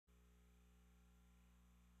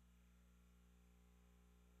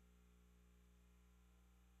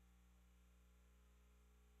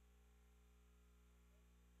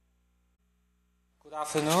Good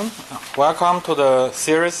afternoon. Welcome to the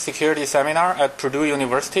Series Security Seminar at Purdue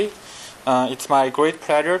University. It's my great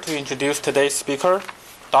pleasure to introduce today's speaker,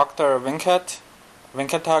 Dr. Venkata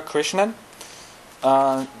Krishnan.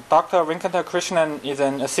 Dr. Venkata Krishnan is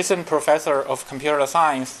an assistant professor of computer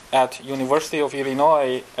science at University of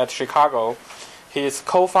Illinois at Chicago. He is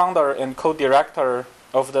co-founder and co-director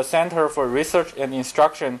of the Center for Research and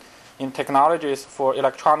Instruction in Technologies for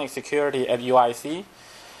Electronic Security at UIC.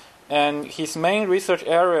 And his main research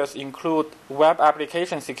areas include web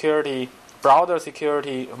application security, browser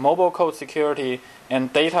security, mobile code security,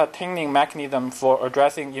 and data thinning mechanism for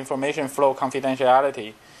addressing information flow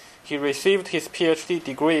confidentiality. He received his PhD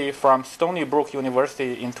degree from Stony Brook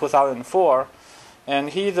University in 2004,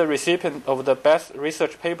 and he is a recipient of the Best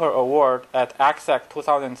Research Paper Award at ACSEC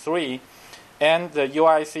 2003 and the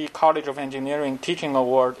UIC College of Engineering Teaching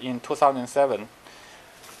Award in 2007.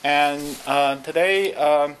 And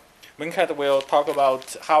today, Venkat will talk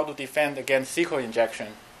about how to defend against SQL injection.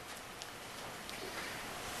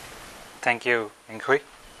 Thank you, Inghui.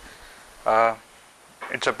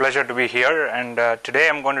 It's a pleasure to be here, and today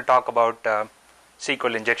I'm going to talk about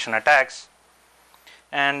SQL injection attacks.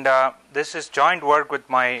 And this is joint work with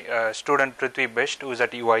my student Prithvi Bisht, who is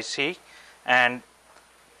at UIC, and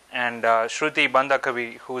Shruti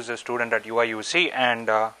Bandakavi, who is a student at UIUC, and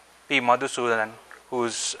P. Madhusudan, who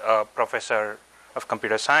is a professor of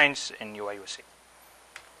computer science in UIUC.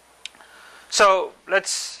 So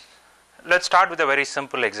let's start with a very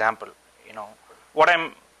simple example.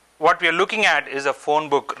 What we are looking at is a phone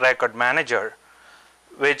book record manager,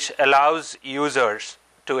 which allows users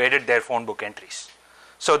to edit their phone book entries.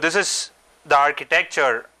 So this is the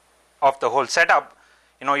architecture of the whole setup.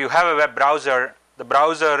 You have a web browser. The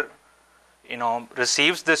browser,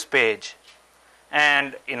 receives this page,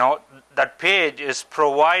 and that page is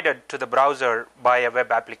provided to the browser by a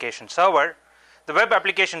web application server. The web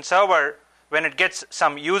application server, when it gets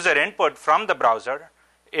some user input from the browser,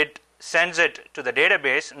 it sends it to the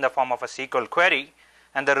database in the form of a SQL query,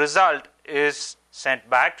 and the result is sent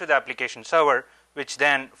back to the application server, which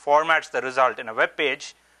then formats the result in a web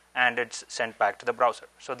page, and it's sent back to the browser.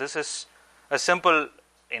 So this is a simple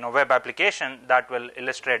web application that will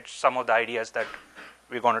illustrate some of the ideas that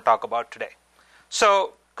we're going to talk about today.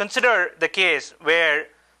 So consider the case where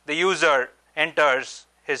the user enters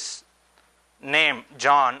his name,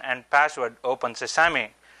 John, and password, Open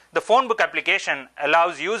Sesame. The phone book application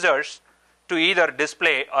allows users to either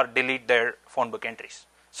display or delete their phone book entries.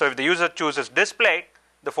 So if the user chooses display,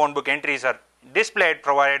 the phone book entries are displayed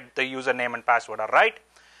provided the username and password are right.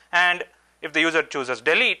 And if the user chooses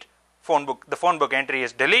delete, the phone book entry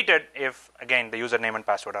is deleted if, again, the username and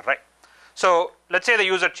password are right. So let's say the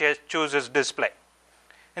user chooses display.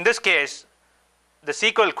 In this case, the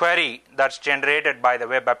SQL query that's generated by the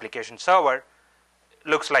web application server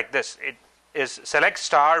looks like this. It is select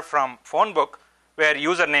star from phone book, where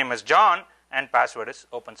username is John and password is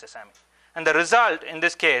Open Sesame. And the result in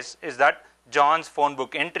this case is that John's phone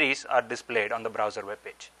book entries are displayed on the browser web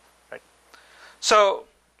page. Right? So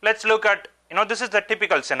let's look at, this is the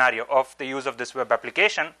typical scenario of the use of this web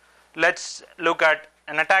application. Let's look at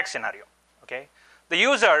an attack scenario. Okay? The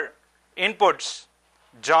user inputs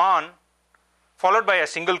John followed by a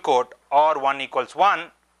single quote or 1 equals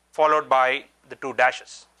 1 followed by the 2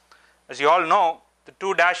 dashes. As you all know, the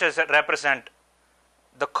 2 dashes represent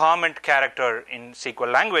the comment character in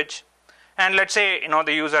SQL language. And let's say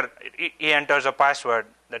the user he enters a password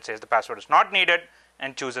that says the password is not needed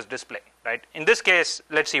and chooses display. Right? In this case,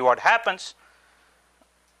 let's see what happens.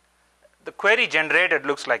 The query generated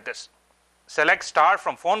looks like this. Select star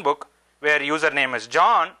from phone book, where username is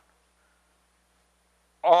John,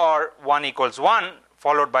 or 1 equals 1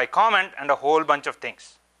 followed by comment and a whole bunch of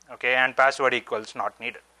things. Okay, and password equals not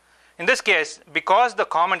needed. In this case, because the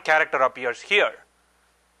comment character appears here,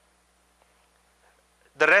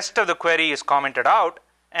 the rest of the query is commented out,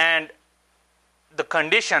 and the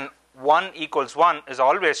condition 1 equals 1 is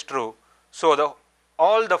always true. So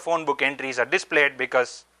all the phone book entries are displayed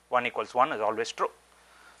because 1 equals 1 is always true.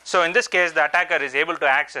 So in this case, the attacker is able to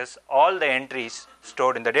access all the entries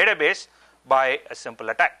stored in the database by a simple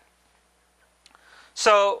attack.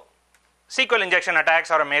 So SQL injection attacks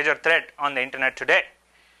are a major threat on the internet today.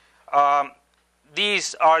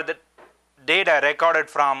 These are the data recorded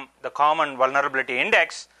from the Common Vulnerability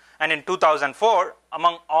Index, and in 2004,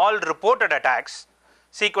 among all reported attacks,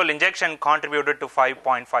 SQL injection contributed to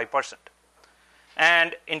 5.5%.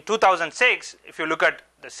 And in 2006, if you look at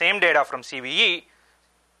the same data from CVE,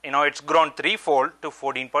 it's grown threefold to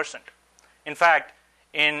 14%. In fact,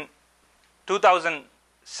 in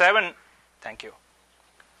 2007,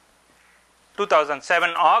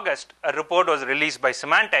 2007 August, a report was released by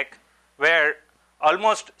Symantec where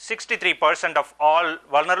almost 63% of all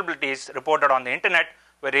vulnerabilities reported on the internet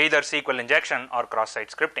were either SQL injection or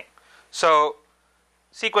cross-site scripting. So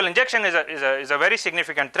SQL injection is a very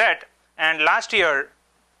significant threat, and last year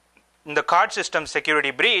in the card system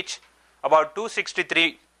security breach, about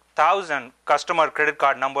 263,000 customer credit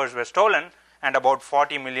card numbers were stolen and about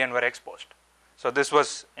 40 million were exposed. So this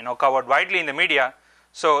was covered widely in the media.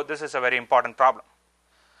 So this is a very important problem.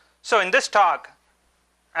 So in this talk,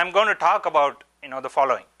 I'm going to talk about the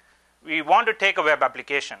following. We want to take a web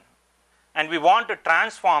application and we want to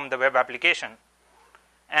transform the web application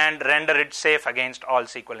and render it safe against all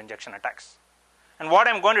SQL injection attacks. And what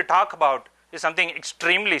I'm going to talk about is something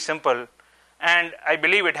extremely simple, and I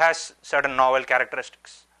believe it has certain novel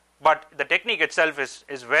characteristics. But the technique itself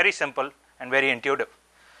is very simple and very intuitive.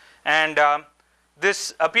 And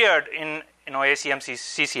this appeared in ACMC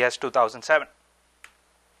CCS 2007.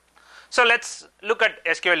 So let's look at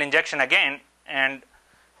SQL injection again and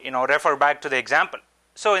refer back to the example.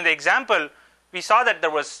 So in the example, we saw that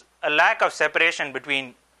there was a lack of separation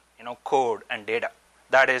between code and data.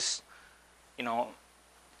 That is,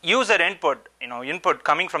 user input, input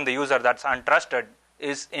coming from the user that's untrusted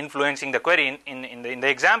is influencing the query. In the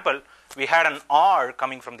example, we had an R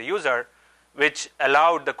coming from the user, which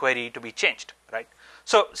allowed the query to be changed, right?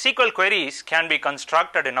 So SQL queries can be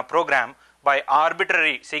constructed in a program by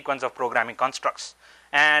arbitrary sequence of programming constructs,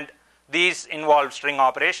 and these involve string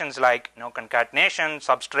operations like concatenation,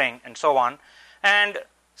 substring, and so on. And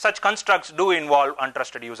such constructs do involve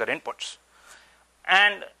untrusted user inputs.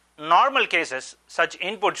 And normal cases, such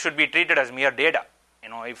input should be treated as mere data.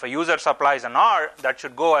 If a user supplies an R, that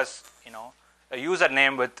should go as a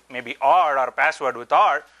username with maybe R or a password with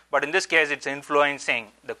R. But in this case, it's influencing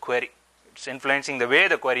the query. It's influencing the way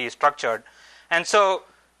the query is structured. And so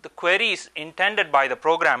the queries intended by the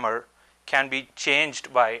programmer can be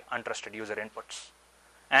changed by untrusted user inputs.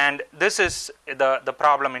 And this is the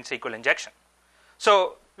problem in SQL injection.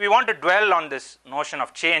 So we want to dwell on this notion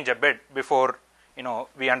of change a bit before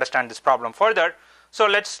we understand this problem further. So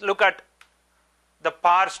let's look at the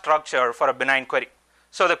parse structure for a benign query.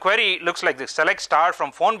 So the query looks like this: select star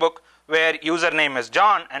from phone book where username is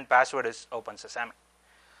John and password is Open Sesame.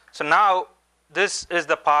 So now this is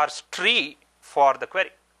the parse tree for the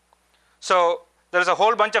query. So there's a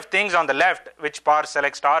whole bunch of things on the left which parse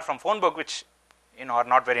select star from phone book, which are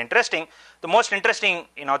not very interesting. The most interesting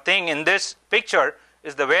thing in this picture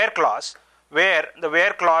is the where clause, where the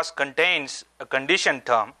where clause contains a condition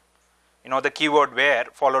term, the keyword where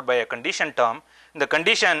followed by a condition term. And the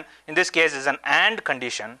condition in this case is an AND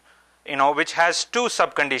condition, which has two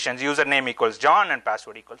subconditions: username equals John and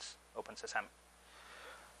password equals Open Sesame.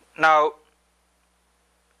 Now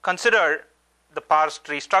consider the parse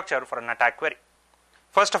tree structure for an attack query.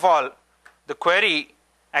 First of all, the query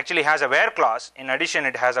actually has a where clause. In addition,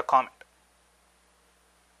 it has a comment.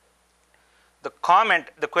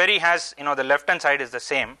 The query has, the left hand side is the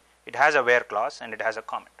same. It has a where clause and it has a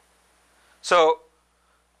comment. So,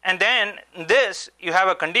 and then in this you have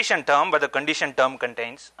a condition term, but the condition term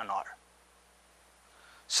contains an OR.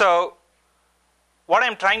 So what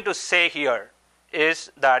I'm trying to say here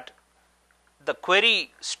is that the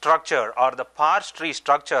query structure or the parse tree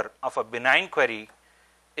structure of a benign query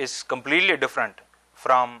is completely different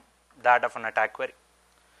from that of an attack query.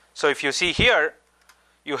 So if you see here,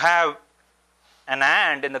 you have an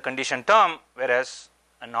AND in the condition term, whereas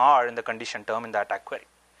an OR in the condition term in the attack query.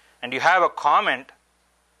 And you have a comment,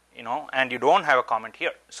 and you don't have a comment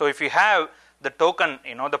here. So if you have the token,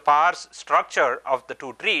 the parse structure of the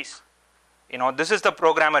two trees, this is the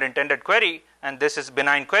programmer intended query, and this is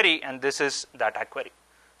benign query, and this is the attack query.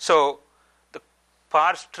 So the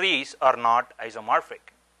parse trees are not isomorphic.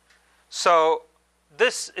 So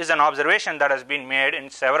this is an observation that has been made in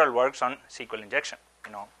several works on SQL injection.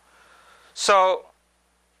 So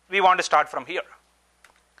we want to start from here.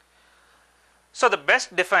 So the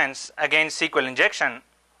best defense against SQL injection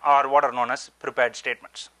are what are known as prepared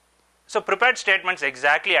statements. So prepared statements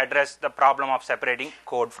exactly address the problem of separating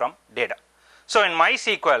code from data. So in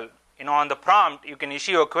MySQL, on the prompt, you can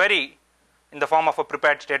issue a query in the form of a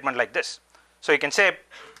prepared statement like this. So you can say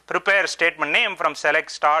prepare statement name from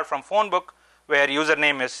select star from phone book where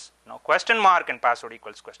username is question mark and password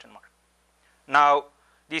equals question mark. Now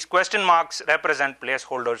these question marks represent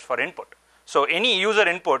placeholders for input. So any user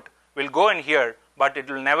input will go in here, but it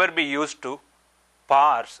will never be used to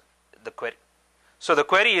parse the query. So the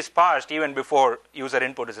query is parsed even before user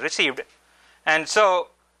input is received. And so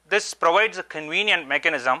this provides a convenient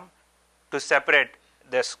mechanism to separate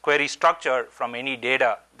this query structure from any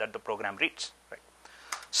data that the program reads. Right?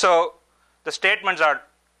 So the statements are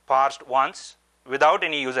parsed once without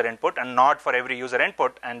any user input and not for every user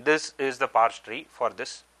input, and this is the parse tree for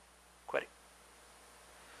this query.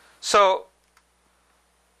 So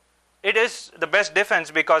it is the best defense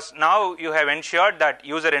because now you have ensured that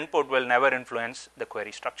user input will never influence the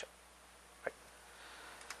query structure. Right?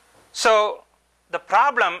 So the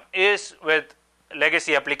problem is with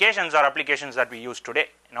legacy applications or applications that we use today,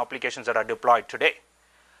 applications that are deployed today.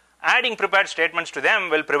 Adding prepared statements to them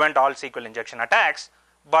will prevent all SQL injection attacks,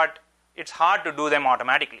 but it's hard to do them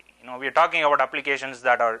automatically. We are talking about applications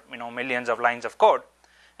that are millions of lines of code,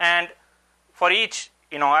 and for each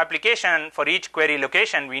application, for each query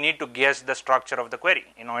location, we need to guess the structure of the query.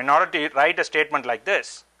 In order to write a statement like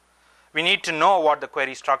this, we need to know what the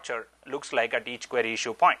query structure looks like at each query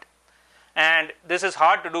issue point. And this is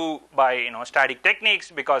hard to do by static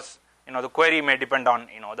techniques because the query may depend on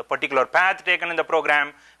the particular path taken in the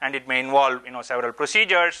program, and it may involve several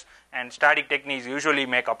procedures, and static techniques usually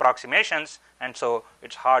make approximations, and so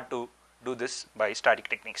it's hard to do this by static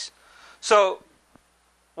techniques. So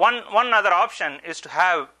one other option is to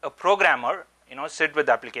have a programmer sit with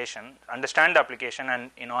the application, understand the application,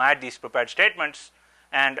 and add these prepared statements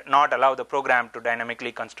and not allow the program to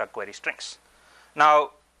dynamically construct query strings.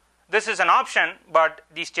 Now this is an option, but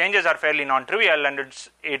these changes are fairly non-trivial, and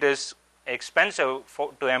it is expensive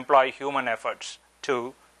to employ human efforts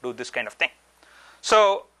to do this kind of thing.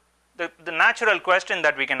 So the natural question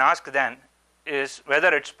that we can ask then is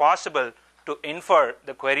whether it's possible to infer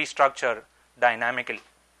the query structure dynamically,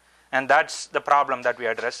 and that's the problem that we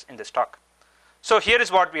address in this talk. So here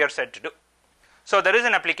is what we are said to do. So there is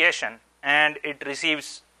an application and it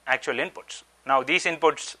receives actual inputs. Now these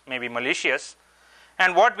inputs may be malicious,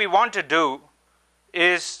 and what we want to do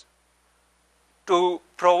is to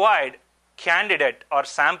provide candidate or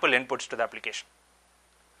sample inputs to the application.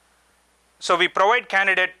 So we provide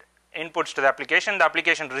candidate inputs to the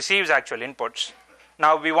application receives actual inputs.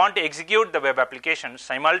 Now we want to execute the web application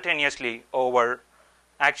simultaneously over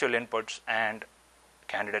actual inputs and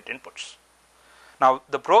candidate inputs. Now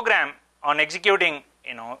the program on executing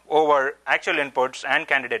over actual inputs and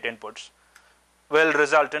candidate inputs will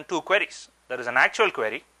result in two queries. There is an actual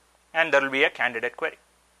query and there will be a candidate query.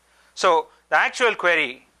 So the actual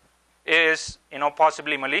query is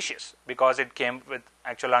possibly malicious because it came with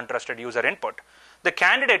actual untrusted user input. The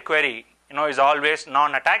candidate query is always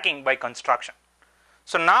non-attacking by construction.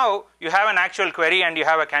 So now you have an actual query and you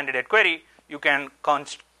have a candidate query. You can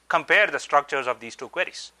compare the structures of these two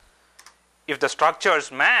queries. If the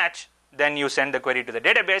structures match, then you send the query to the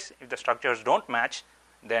database. If the structures don't match,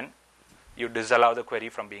 then you disallow the query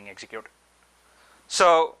from being executed.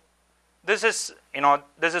 So this is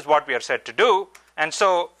what we are said to do, and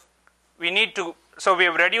so we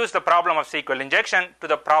have reduced the problem of SQL injection to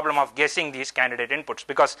the problem of guessing these candidate inputs,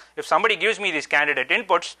 because if somebody gives me these candidate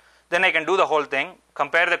inputs, then I can do the whole thing,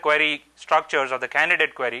 compare the query structures of the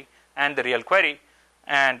candidate query and the real query,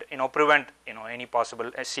 and prevent any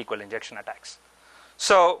possible SQL injection attacks.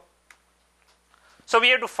 So we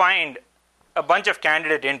have to find a bunch of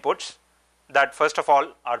candidate inputs that first of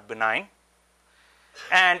all are benign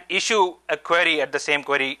and issue a query at the same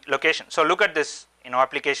query location. So look at this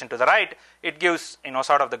application to the right. It gives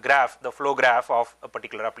sort of the flow graph of a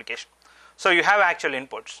particular application. So you have actual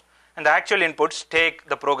inputs, and the actual inputs take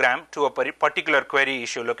the program to a particular query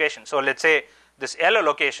issue location. So let's say this yellow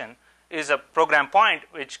location is a program point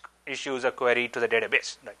which issues a query to the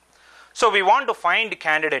database. Right? So we want to find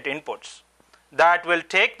candidate inputs that will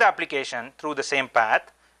take the application through the same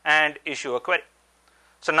path and issue a query.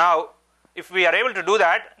 So now if we are able to do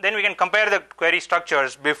that, then we can compare the query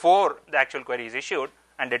structures before the actual query is issued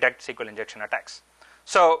and detect SQL injection attacks.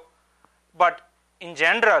 So, but in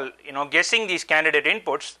general, guessing these candidate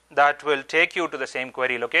inputs that will take you to the same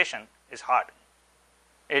query location is hard.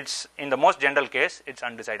 It's in the most general case, it's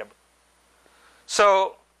undecidable.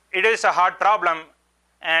 So it is a hard problem,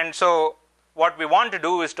 and so what we want to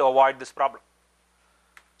do is to avoid this problem.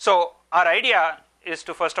 So our idea is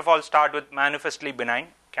to first of all start with manifestly benign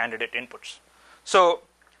candidate inputs. So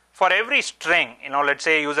for every string, let's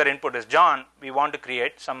say user input is John, we want to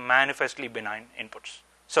create some manifestly benign inputs.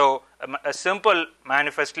 So a simple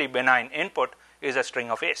manifestly benign input is a string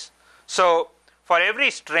of A's. So for every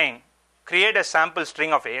string, create a sample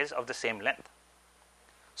string of A's of the same length.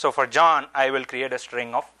 So for John, I will create a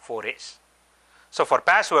string of 4 A's. So for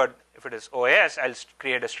password, if it is OS, I'll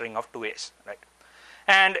create a string of 2 A's, right?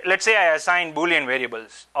 And let's say I assign Boolean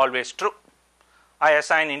variables always true. I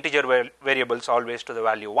assign integer variables always to the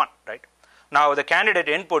value 1, right? Now the candidate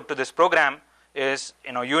input to this program is,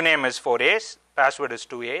 uname is 4 A's, password is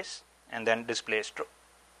 2 A's, and then display is true.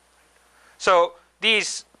 So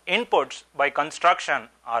these inputs by construction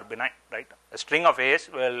are benign, right? A string of A's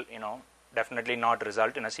will, definitely not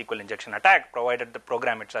result in a SQL injection attack, provided the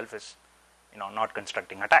program itself is, not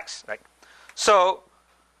constructing attacks, right? So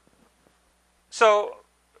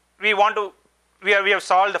we have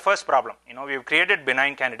solved the first problem. We have created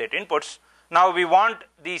benign candidate inputs. Now we want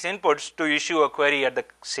these inputs to issue a query at the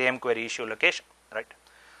same query issue location, right?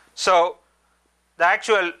 So the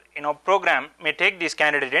actual, program may take these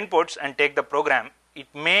candidate inputs and take the program. It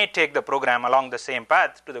may take the program along the same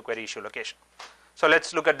path to the query issue location. So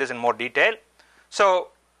let's look at this in more detail. So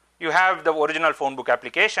you have the original phone book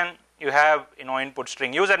application. You have, input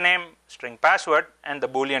string username, string password, and the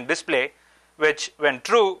Boolean display, which when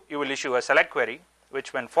true, you will issue a select query,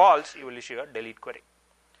 which when false, you will issue a delete query.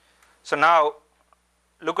 So now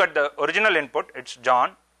look at the original input. It's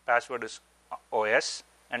John, password is OS,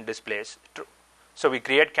 and display is true. So we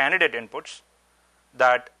create candidate inputs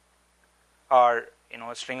that are,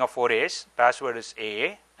 a string of 4 A's, password is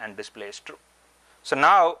AA, and display is true. So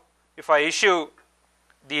now if I issue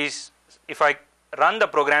these, if I run the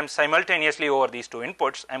program simultaneously over these two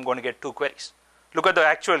inputs, I'm going to get two queries. Look at the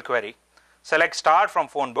actual query. Select star from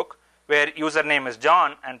phone book, where username is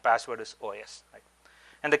John and password is OS. Right?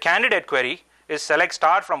 And the candidate query is select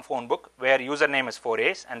star from phone book, where username is 4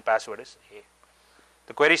 A's and password is A.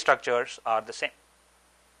 The query structures are the same.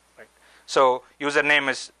 Right? So username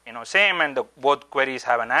is same, and both queries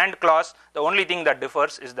have an AND clause. The only thing that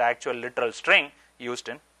differs is the actual literal string used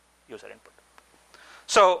in user input.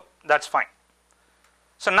 So that's fine.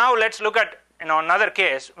 So now let's look at another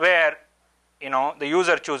case where the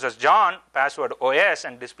user chooses John, password OS,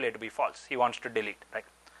 and display to be false. He wants to delete, right?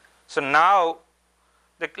 So now,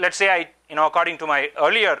 let's say I, according to my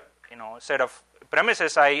earlier, set of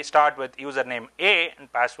premises, I start with username A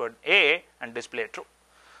and password A and display true.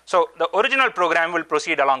 So the original program will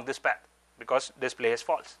proceed along this path because display is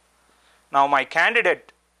false. Now my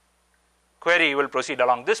candidate query will proceed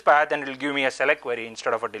along this path and it will give me a select query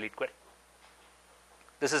instead of a delete query.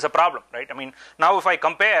 This is a problem, right? I mean, now if I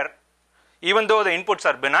compare, even though the inputs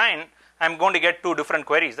are benign, I'm going to get two different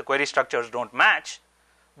queries. The query structures don't match,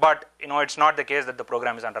 but it's not the case that the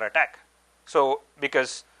program is under attack. So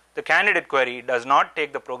because the candidate query does not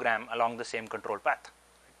take the program along the same control path.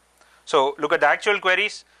 So look at the actual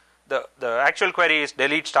queries. The actual query is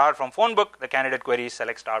delete star from phone book. The candidate query is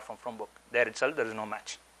select star from phone book. There itself there is no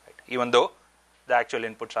match, right? Even though the actual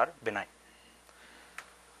inputs are benign.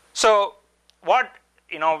 So what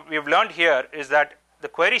we've learned here is that the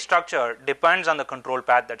query structure depends on the control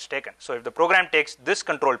path that's taken. So if the program takes this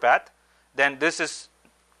control path, then this is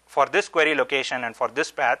for this query location, and for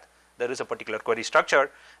this path there is a particular query structure.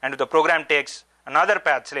 And if the program takes another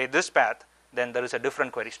path, say this path, then there is a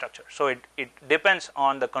different query structure. So it depends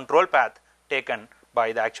on the control path taken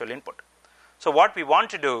by the actual input. So what we want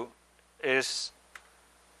to do is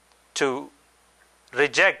to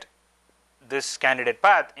reject this candidate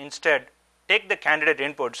path. Instead, take the candidate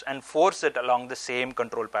inputs and force it along the same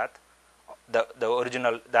control path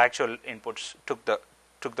the actual inputs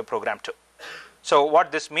took the program to. So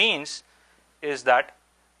what this means is that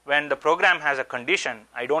when the program has a condition,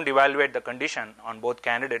 I don't evaluate the condition on both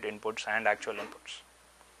candidate inputs and actual inputs.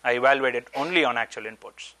 I evaluate it only on actual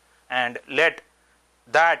inputs and let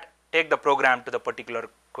that take the program to the particular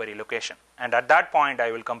query location. And at that point,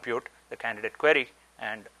 I will compute the candidate query,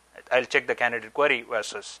 and I'll check the candidate query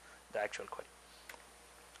versus the actual query.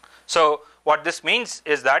 So what this means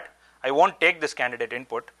is that I won't take this candidate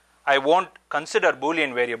input. I won't consider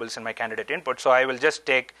Boolean variables in my candidate input. So I will just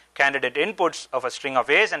take candidate inputs of a string of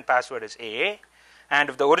A's and password is AA. And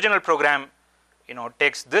if the original program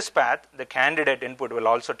takes this path, the candidate input will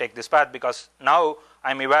also take this path, because now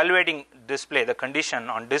I'm evaluating display, the condition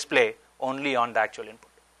on display, only on the actual input.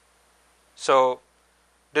 So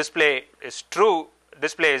display is true,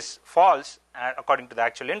 display is false according to the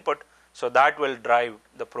actual input. So that will drive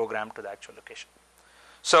the program to the actual location.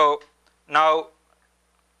 So now,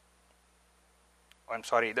 I'm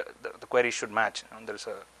sorry, the query should match. There is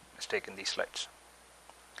a mistake in these slides.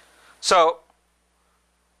 So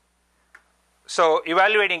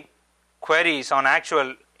evaluating queries on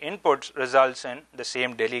actual inputs results in the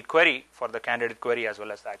same delete query for the candidate query as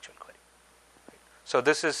well as the actual query. So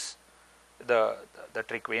this is the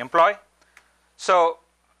trick we employ. So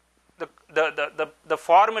the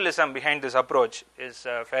formalism behind this approach is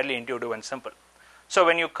fairly intuitive and simple. So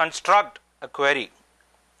when you construct a query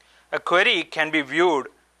can be viewed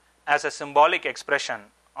as a symbolic expression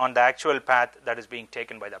on the actual path that is being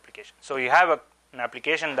taken by the application. So you have an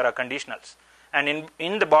application, there are conditionals, and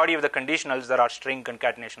in the body of the conditionals there are string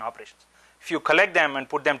concatenation operations. If you collect them and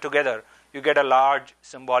put them together, you get a large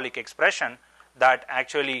symbolic expression that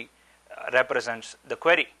actually represents the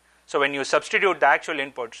query. So when you substitute the actual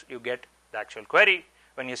inputs, you get the actual query.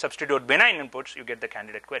 When you substitute benign inputs, you get the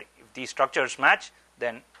candidate query. If these structures match,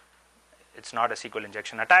 then it's not a SQL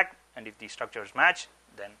injection attack, and if these structures match,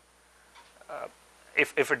 then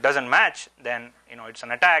if it doesn't match, then it's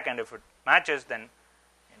an attack, and if it matches, then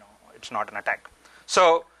it's not an attack.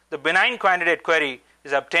 So the benign candidate query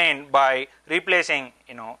is obtained by replacing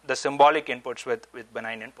the symbolic inputs with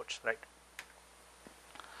benign inputs, right?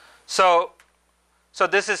 So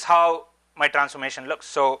this is how my transformation looks.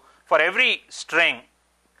 So for every string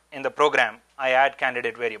in the program, I add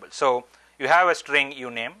candidate variables. So you have a string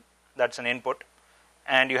uname, that's an input,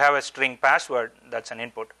 and you have a string password, that's an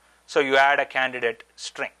input. So you add a candidate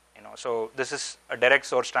string. So this is a direct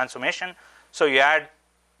source transformation. So you add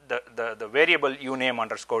the variable uname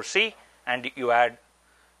underscore c, and you add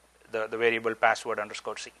the variable password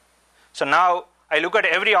underscore c. So now I look at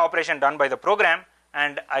every operation done by the program,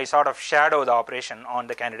 and I sort of shadow the operation on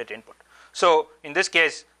the candidate input. So in this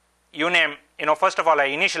case, uname, first of all, I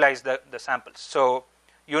initialize the samples. So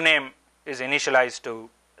uname is initialized to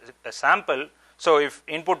a sample. So if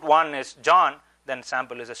input 1 is John, then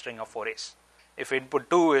sample is a string of 4 A's. If input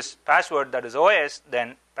 2 is password, that is OS,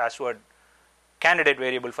 then password candidate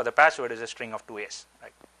variable for the password is a string of 2 A's.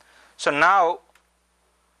 Right? So now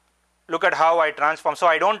look at how I transform. So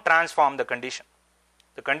I don't transform the condition.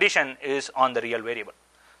 The condition is on the real variable.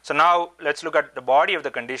 So now let's look at the body of the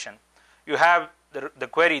condition. You have the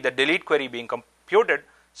query, the delete query being computed.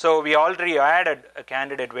 So we already added a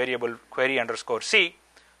candidate variable query underscore c.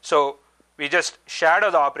 So we just shadow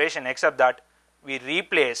the operation, except that we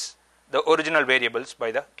replace the original variables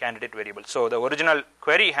by the candidate variable. So the original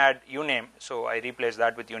query had uname, so I replace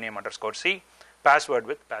that with uname underscore c, password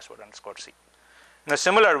with password underscore c. In a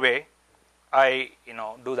similar way, I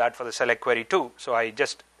do that for the select query too. So I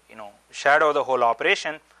just shadow the whole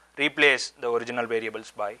operation, replace the original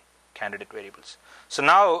variables by candidate variables. So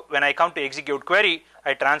now when I come to execute query,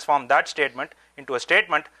 I transform that statement into a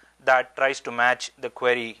statement that tries to match the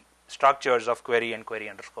query structures of query and query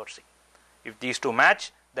underscore c. If these two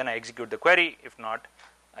match, then I execute the query. If not,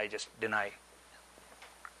 I just deny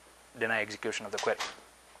execution of the query.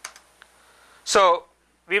 So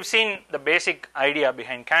we've seen the basic idea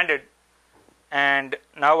behind Candid, and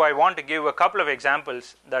now I want to give a couple of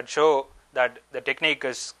examples that show that the technique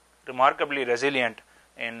is remarkably resilient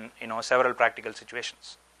in several practical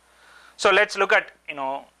situations. So let's look at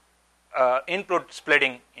input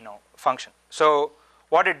splitting function. So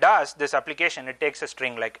what it does, this application, it takes a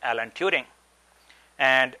string like Alan Turing,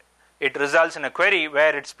 and it results in a query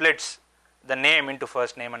where it splits the name into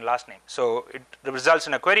first name and last name. So it results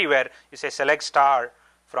in a query where you say select star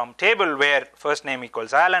from table where first name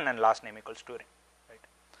equals Alan and last name equals Turing. Right?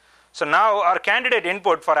 So now our candidate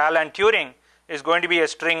input for Alan Turing is going to be a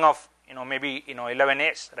string of maybe 11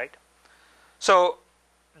 A's, right? So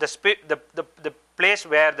the place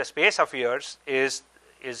where the space appears is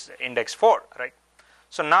index 4, right?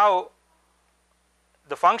 So now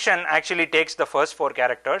the function actually takes the first 4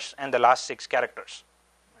 characters and the last 6 characters.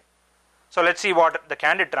 So let's see what the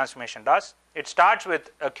candidate transformation does. It starts with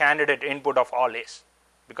a candidate input of all A's,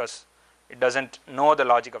 because it doesn't know the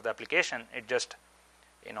logic of the application. It just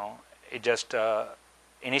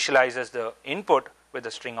initializes the input with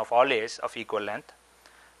a string of all A's of equal length.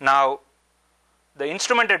 Now the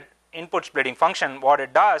instrumented input splitting function, what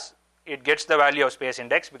it does, it gets the value of space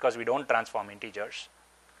index because we don't transform integers.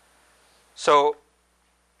 So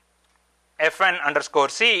fn underscore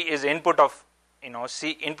c is input of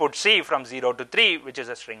input c from 0 to 3, which is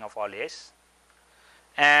a string of all A's,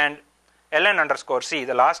 and ln underscore c,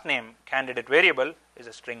 the last name candidate variable, is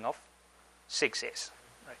a string of 6 A's.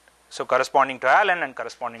 Right? So corresponding to Alan and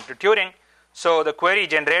corresponding to Turing. So the query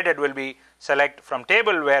generated will be select from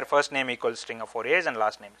table where first name equals string of 4 A's and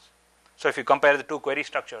last names. So if you compare the two query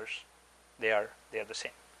structures, they are the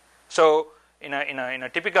same. So in a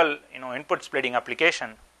typical input splitting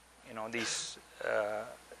application,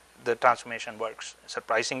 the transformation works.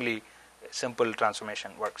 Surprisingly simple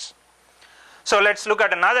transformation works. So let's look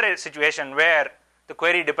at another situation where the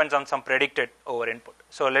query depends on some predicted over input.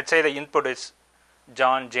 So let's say the input is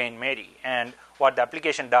John, Jane, Mary, and what the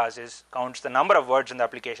application does is counts the number of words in the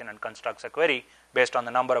application and constructs a query based on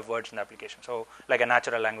the number of words in the application. So like a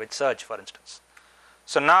natural language search, for instance.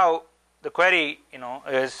 So now the query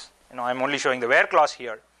is I'm only showing the where clause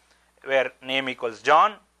here, where name equals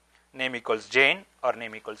John, name equals Jane, or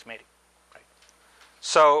name equals Mary. Right?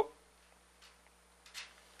 So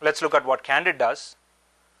let's look at what Candid does.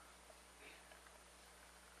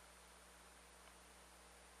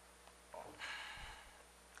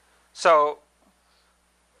 So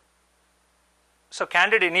So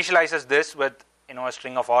Candid initializes this with a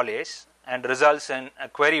string of all A's and results in a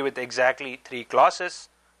query with exactly 3 clauses,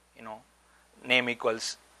 name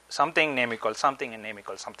equals something, name equals something, and name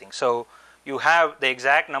equals something. So you have the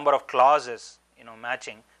exact number of clauses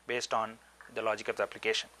matching based on the logic of the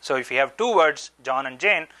application. So if you have 2 words, John and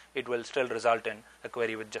Jane, it will still result in a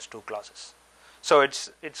query with just 2 clauses. So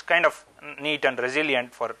it's kind of neat and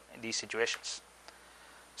resilient for these situations.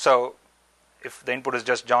 So if the input is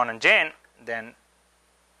just John and Jane, then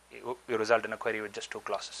you result in a query with just 2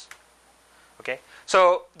 clauses. Okay,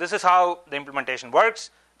 so this is how the implementation works.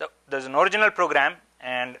 There's an original program,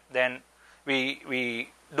 and then we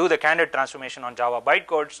do the Candid transformation on Java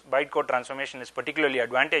bytecodes. Bytecode transformation is particularly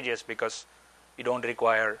advantageous because you don't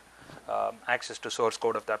require access to source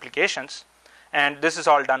code of the applications, and this is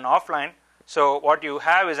all done offline. So what you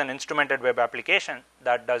have is an instrumented web application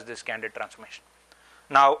that does this Candid transformation.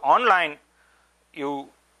 Now online,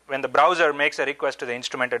 when the browser makes a request to the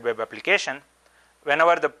instrumented web application,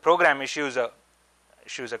 whenever the program issues a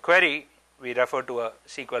query, we refer to a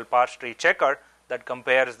SQL parse tree checker that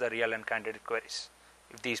compares the real and candidate queries.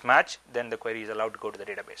 If these match, then the query is allowed to go to the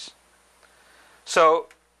database. So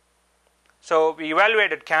we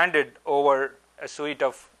evaluated Candid over a suite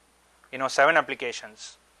of 7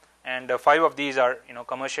 applications, and 5 of these are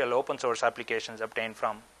commercial open source applications obtained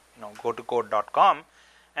from gotocode.com,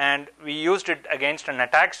 and we used it against an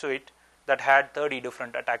attack suite that had 30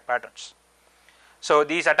 different attack patterns. So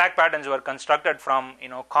these attack patterns were constructed from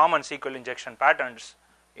common SQL injection patterns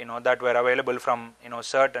that were available from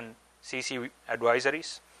CERT and CC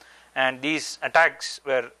advisories, and these attacks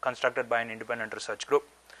were constructed by an independent research group.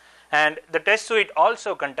 And the test suite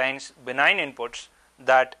also contains benign inputs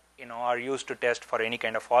that are used to test for any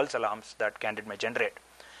kind of false alarms that Candid may generate.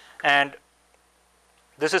 And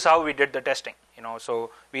this is how we did the testing. So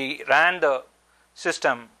we ran the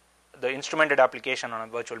system, the instrumented application, on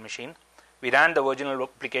a virtual machine. We ran the original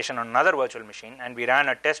application on another virtual machine, and we ran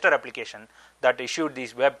a tester application that issued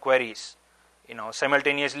these web queries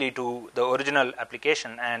simultaneously to the original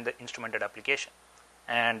application and the instrumented application,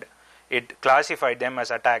 and it classified them as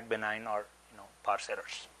attack, benign, or parse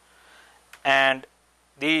errors. And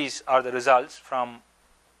these are the results from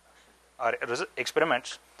our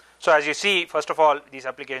experiments. So as you see, first of all, these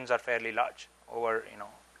applications are fairly large, over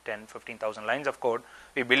 10-15,000 lines of code.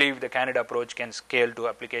 We believe the Candid approach can scale to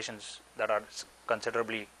applications that are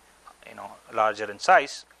considerably larger in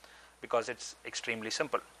size because it's extremely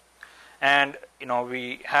simple. And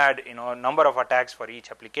we had a number of attacks for each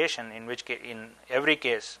application, in which in every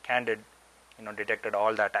case Candid detected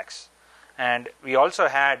all the attacks. And we also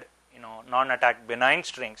had non-attack benign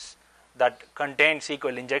strings that contained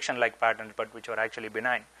SQL injection like patterns, but which were actually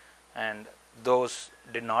benign, and those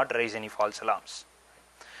did not raise any false alarms.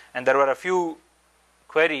 And there were a few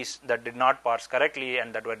queries that did not parse correctly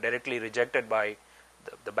and that were directly rejected by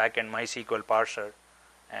the backend MySQL parser,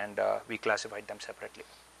 and we classified them separately.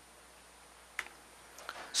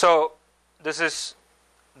 So this is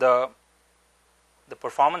the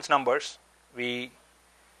performance numbers. We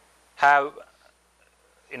have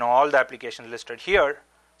all the applications listed here.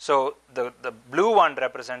 So the blue one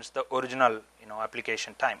represents the original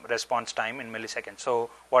application time, response time in milliseconds. So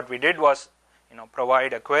what we did was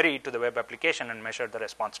provide a query to the web application and measure the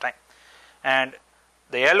response time. And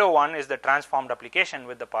the yellow one is the transformed application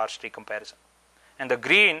with the parse tree comparison. And the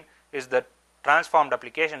green is the transformed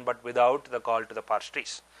application but without the call to the parse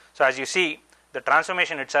trees. So as you see, the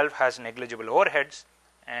transformation itself has negligible overheads,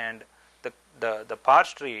 and the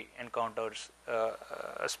parse tree encounters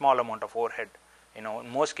a small amount of overhead. In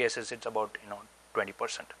most cases, it's about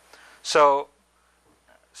 20%. So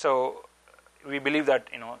we believe that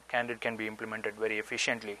Candid can be implemented very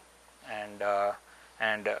efficiently,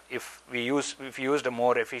 and if we used a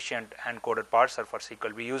more efficient hand-coded parser for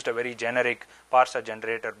SQL, we used a very generic parser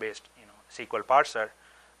generator based SQL parser,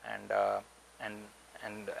 and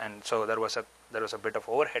so there was a bit of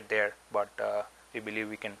overhead there, but we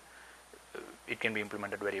believe it can be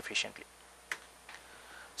implemented very efficiently.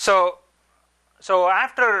 So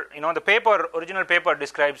after the original paper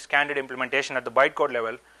describes Candid implementation at the bytecode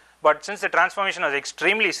level, but since the transformation was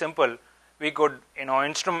extremely simple, we could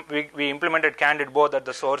we implemented Candid both at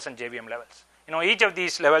the source and JVM levels. Each of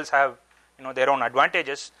these levels have their own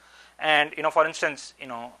advantages, and for instance,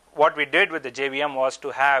 what we did with the JVM was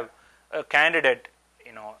to have a candidate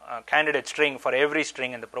string for every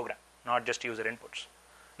string in the program, not just user inputs.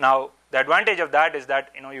 Now the advantage of that is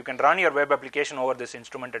that you can run your web application over this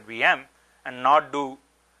instrumented VM and not do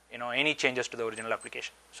any changes to the original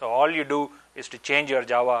application. So all you do is to change your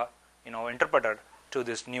Java interpreter to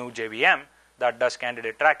this new JVM that does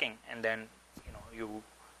candidate tracking, and then you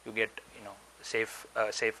get safe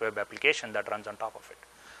web application that runs on top of it.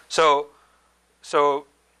 So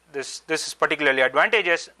this is particularly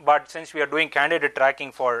advantageous, but since we are doing candidate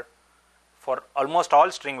tracking for almost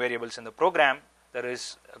all string variables in the program, there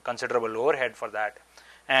is a considerable overhead for that,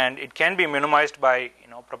 and it can be minimized by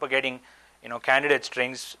propagating candidate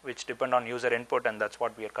strings which depend on user input, and that's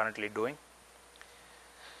what we are currently doing.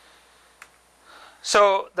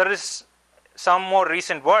 So there is some more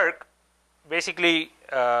recent work, basically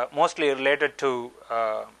mostly related to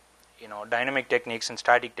dynamic techniques and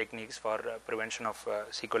static techniques for prevention of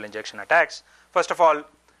SQL injection attacks. First of all,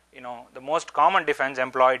 the most common defense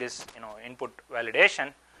employed is input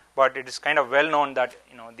validation, but it is kind of well known that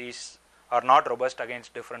these are not robust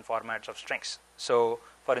against different formats of strings. So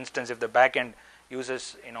for instance, if the backend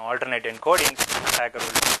uses alternate encodings, the attacker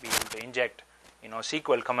will be able to inject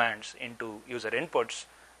SQL commands into user inputs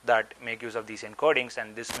that make use of these encodings,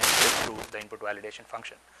 and this may slip through the input validation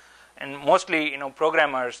function. And mostly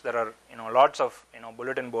programmers, there are lots of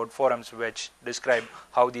bulletin board forums which describe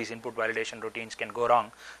how these input validation routines can go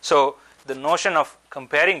wrong. So the notion of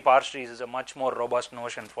comparing parse trees is a much more robust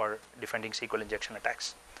notion for defending SQL injection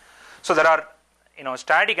attacks. So there are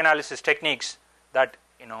static analysis techniques that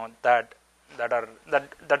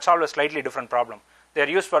that solve a slightly different problem. They are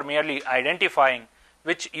used for merely identifying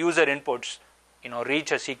which user inputs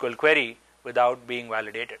reach a SQL query without being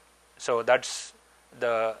validated. So that's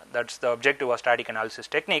the objective of static analysis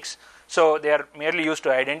techniques. So they are merely used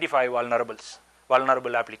to identify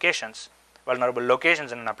vulnerable applications, vulnerable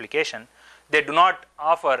locations in an application. They do not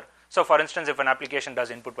offer, so for instance, if an application does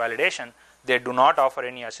input validation, they do not offer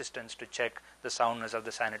any assistance to check the soundness of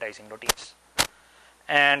the sanitizing routines.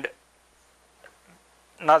 And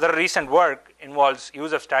another recent work involves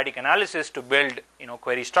use of static analysis to build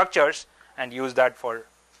query structures and use that for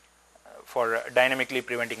dynamically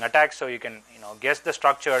preventing attacks. So you can guess the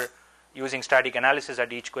structure using static analysis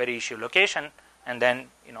at each query issue location, and then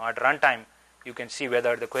at runtime you can see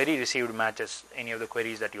whether the query received matches any of the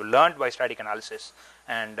queries that you learned by static analysis.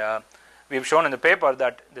 And we've shown in the paper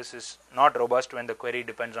that this is not robust when the query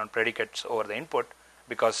depends on predicates over the input,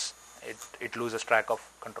 because it loses track of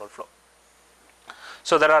control flow.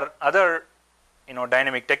 So there are other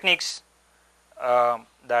dynamic techniques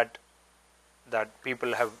that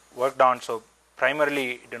people have worked on. So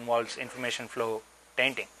primarily it involves information flow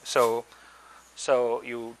tainting. So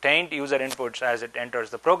you taint user inputs as it enters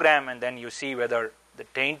the program, and then you see whether the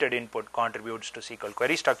tainted input contributes to SQL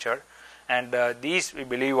query structure. And these we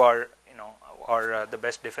believe are the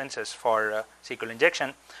best defenses for SQL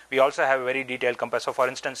injection. We also have a very detailed comparison. So for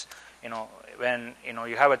instance, when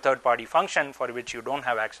you have a third-party function for which you don't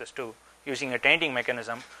have access to, using a tainting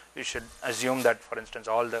mechanism, you should assume that, for instance,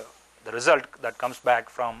 all the result that comes back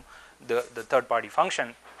from the third-party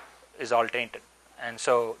function is all tainted, and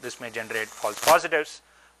so this may generate false positives.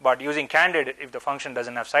 But using candid, if the function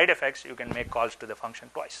doesn't have side effects, you can make calls to the function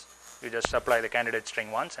twice. You just apply the candidate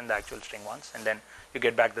string once and the actual string once, and then you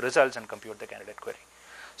get back the results and compute the candidate query.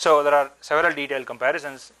 So there are several detailed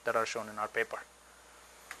comparisons that are shown in our paper.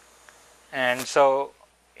 And so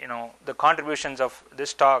the contributions of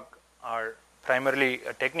this talk are primarily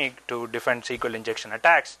a technique to defend SQL injection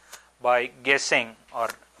attacks by guessing or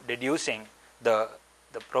deducing the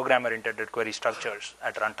programmer intended query structures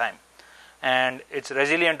at runtime. And it's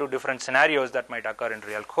resilient to different scenarios that might occur in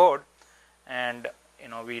real code. And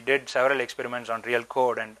we did several experiments on real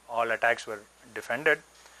code, and all attacks were defended,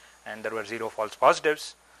 and there were 0 false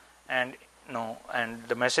positives. And and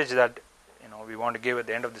the message that we want to give at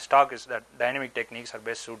the end of this talk is that dynamic techniques are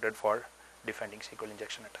best suited for defending SQL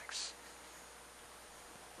injection attacks.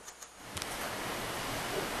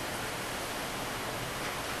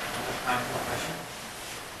 Time for question.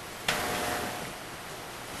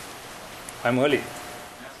 I'm early. Yes.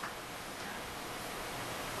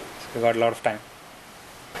 So we got a lot of time.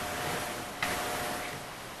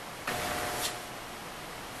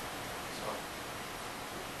 So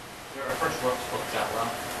your approach works for Java.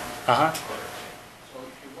 So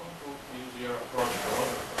if you want to use your approach for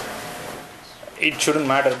other programs, It shouldn't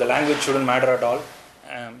matter. The language shouldn't matter at all,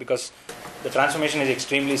 because the transformation is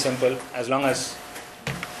extremely simple as long as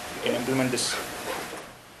you can implement this.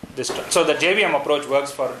 So the JVM approach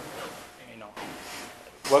works for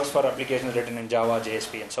applications written in Java,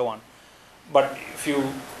 JSP, and so on. But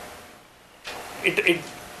if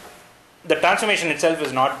the transformation itself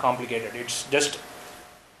is not complicated. It's just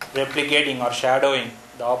replicating or shadowing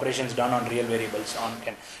the operations done on real variables.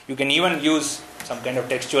 You can even use some kind of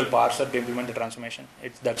textual parser to implement the transformation.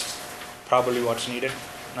 That's probably what's needed,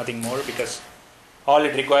 nothing more, because all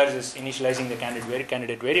it requires is initializing the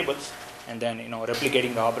candidate variables and then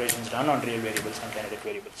replicating the operations done on real variables on candidate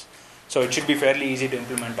variables. So it should be fairly easy to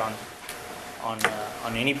implement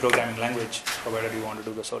on any programming language, provided you want to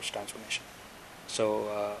do the source transformation.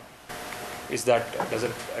 So does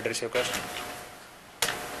it address your question?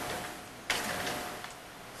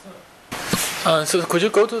 So could you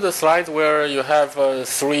go to the slide where you have 3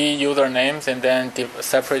 usernames and then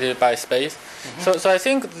separated by space? Mm-hmm. So I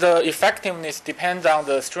think the effectiveness depends on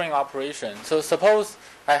the string operation. So suppose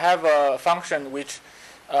I have a function which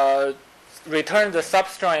returns the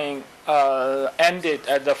substring ended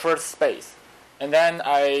at the first space. And then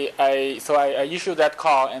I issue that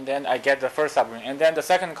call, and then I get the first substring. And then the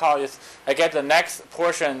second call is I get the next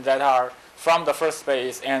portion that are from the first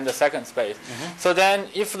space and the second space. Mm-hmm. So then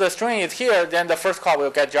if the string is here, then the first call will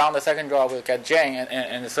get John, the second call will get Jane,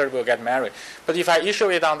 and the third will get Mary. But if I issue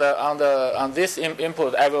it on this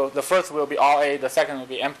input, the first will be all A, the second will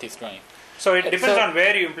be empty string. So it depends on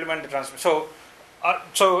where you implement the transform.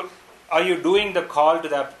 So are you doing the call to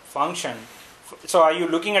that function? So are you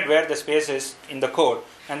looking at where the space is in the code,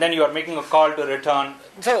 and then you are making a call to return?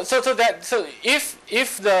 So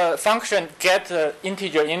if the function get an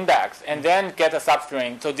integer index and then get a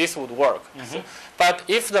substring, so this would work. Mm-hmm. But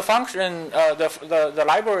if the function, the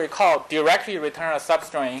library call directly return a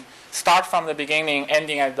substring, start from the beginning,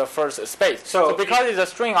 ending at the first space. So because it's a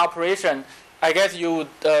string operation, I guess you would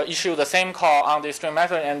issue the same call on the string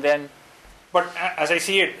method and then. But as I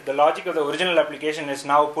see it, the logic of the original application is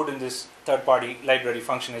now put in this third-party library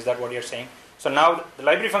function. Is that what you're saying? So now the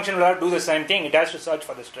library function will do the same thing. It has to search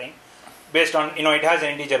for the string based on, it has an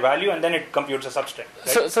integer value, and then it computes a substring.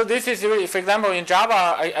 Right? So this is really, for example, in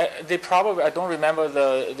Java, they probably, I don't remember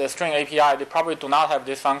the string API. They probably do not have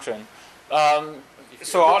this function.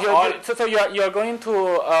 So you're going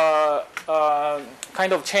to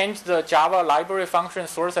kind of change the Java library function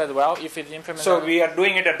source as well if it's implemented. So we are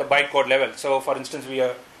doing it at the bytecode level. So for instance,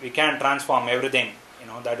 we can transform everything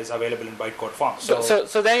that is available in bytecode form.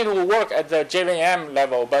 So then it will work at the JVM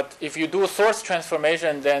level. But if you do source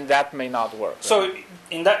transformation, then that may not work. So right?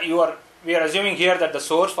 In that we are assuming here that the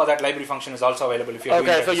source for that library function is also available if you are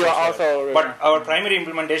doing it. So you are also. But our primary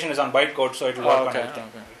implementation is on bytecode, so it will work on everything.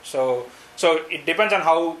 Okay. So it depends on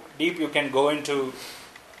how deep you can go into,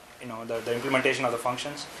 the implementation of the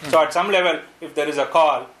functions. So at some level, if there is a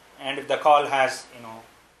call, and if the call has,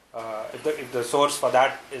 if the source for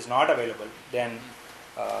that is not available, then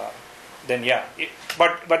yeah.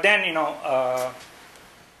 But then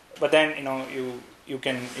you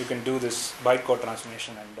can do this bytecode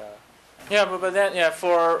transformation and. But then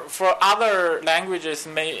for other languages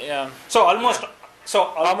So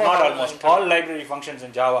all library functions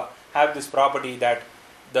in Java have this property that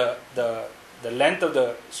the length of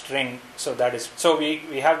the string, so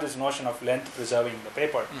we have this notion of length preserving the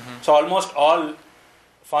paper. Mm-hmm. So almost all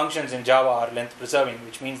functions in Java are length preserving,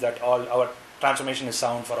 which means that all our transformation is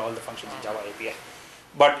sound for all the functions in Java API.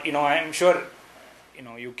 But I am sure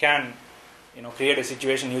you can create a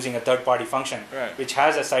situation using a third party function which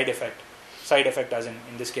has a side effect. Side effect as in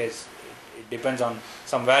this case it depends on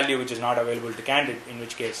some value which is not available to candidate, in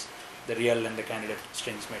which case the real and the candidate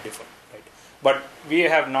strings may differ, right? But we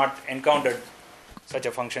have not encountered such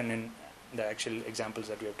a function in the actual examples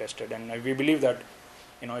that we have tested, and we believe that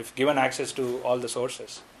if given access to all the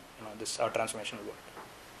sources, our transformation will work.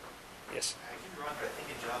 Yes. I could be wrong, but I think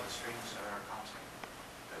in Java strings are constant.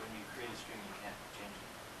 That when you create a string, you can't change it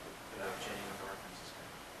without changing what the reference is.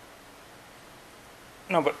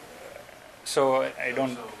 No, but so I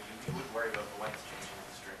don't. So you wouldn't worry about the length changing of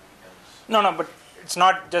the string because. No, but it's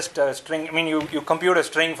not just a string. I mean, you compute a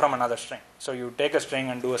string from another string. So you take a string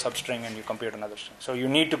and do a substring, and you compute another string. So you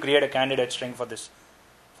need to create a candidate string for this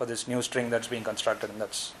new string that's being constructed, and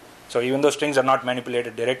so even though strings are not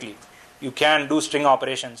manipulated directly, you can do string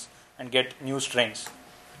operations and get new strings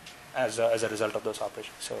as a result of those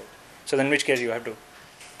operations. So then in which case you have to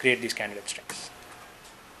create these candidate strings.